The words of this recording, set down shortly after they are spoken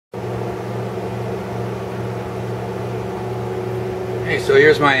Okay, so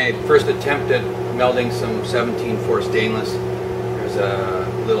here's my first attempt at melding some 17-4 stainless. There's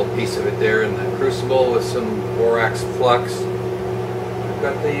a little piece of it there in the crucible with some borax flux. I've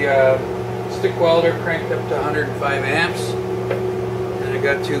got the stick welder cranked up to 105 amps, and I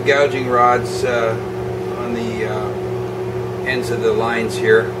got two gouging rods on the ends of the lines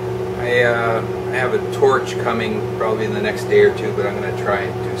here. I have a torch coming probably in the next day or two, but I'm going to try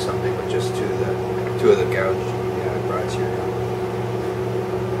and do something with just two of the gouge rods here.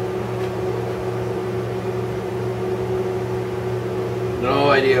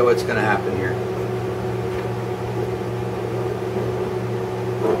 No idea what's going to happen here.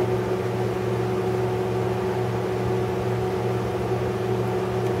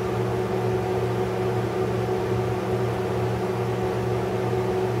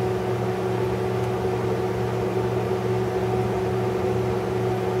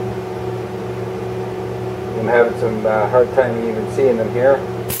 I'm having some hard time even seeing them here.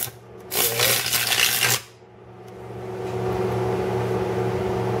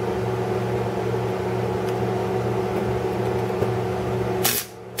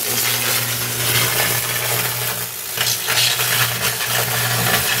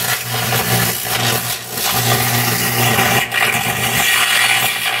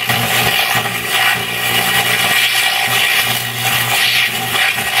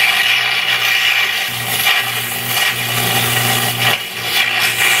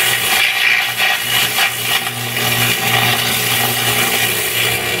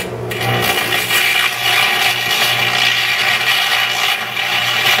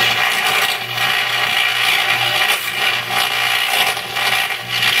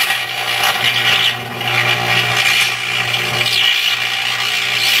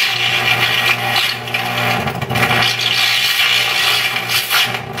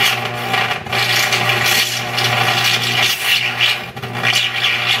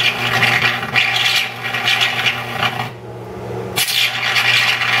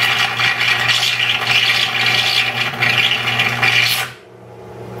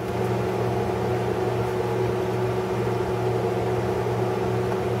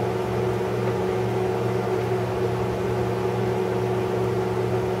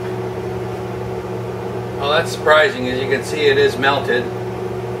 Well, that's surprising. As you can see, it is melted.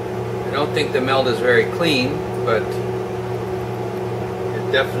 I don't think the melt is very clean, but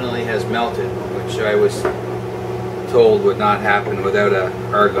it definitely has melted, which I was told would not happen without a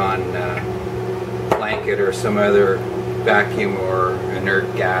argon blanket or some other vacuum or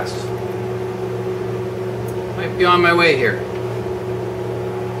inert gas. Might be on my way here.